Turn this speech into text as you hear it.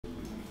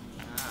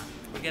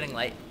we're getting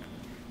light.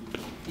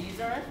 These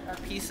are our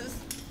pieces.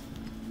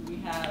 We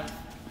have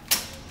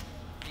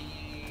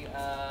the,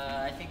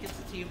 I think it's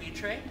a TV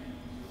tray.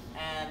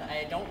 And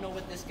I don't know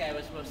what this guy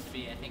was supposed to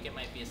be. I think it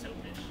might be a soap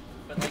dish.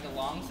 But like a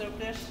long soap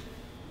dish.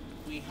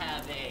 We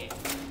have a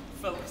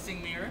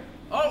focusing mirror.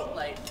 Oh,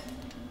 light.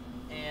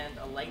 And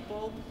a light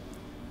bulb.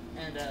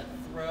 And a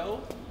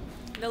throw.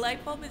 The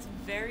light bulb is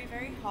very,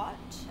 very hot.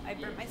 I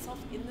burnt myself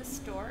in the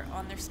store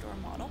on their store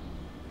model.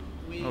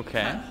 We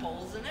cut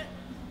holes in it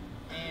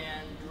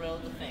and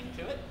drilled the thing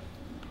to it.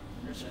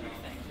 Or screw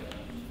thing to it.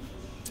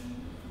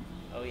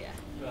 Oh yeah.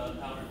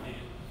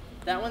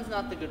 That one's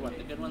not the good one.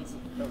 The good one's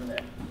over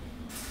there.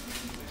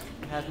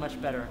 It has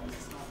much better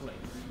flick.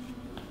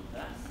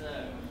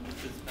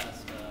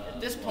 At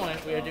this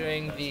point, we are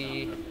doing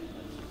the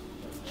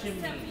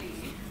chimney.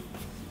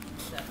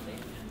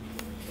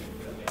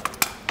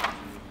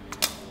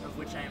 Of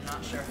which I am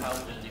not sure how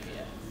we'll do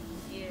yet.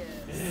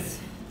 Yes.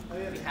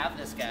 We have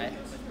this guy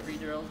with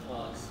pre-drilled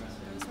holes.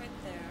 Goes right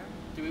there.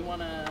 Do we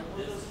want to...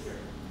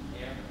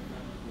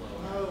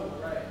 Oh,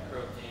 right.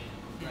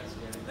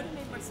 Would have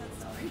made more sense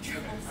to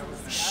pre-drill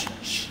holes.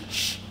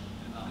 Shh.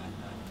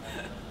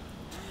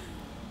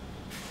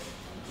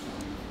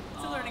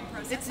 It's a learning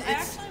process.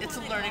 It's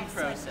a learning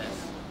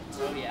process.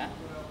 Oh, yeah?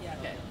 Yeah.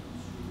 Okay.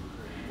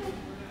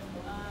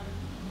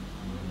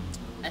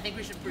 I think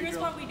we should pre-drill.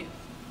 Here's what we do.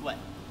 What?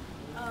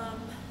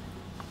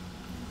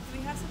 Do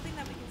we have something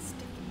that we can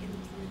stick in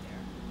through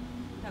there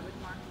that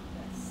would mark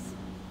this?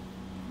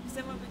 Because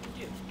then what we can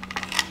do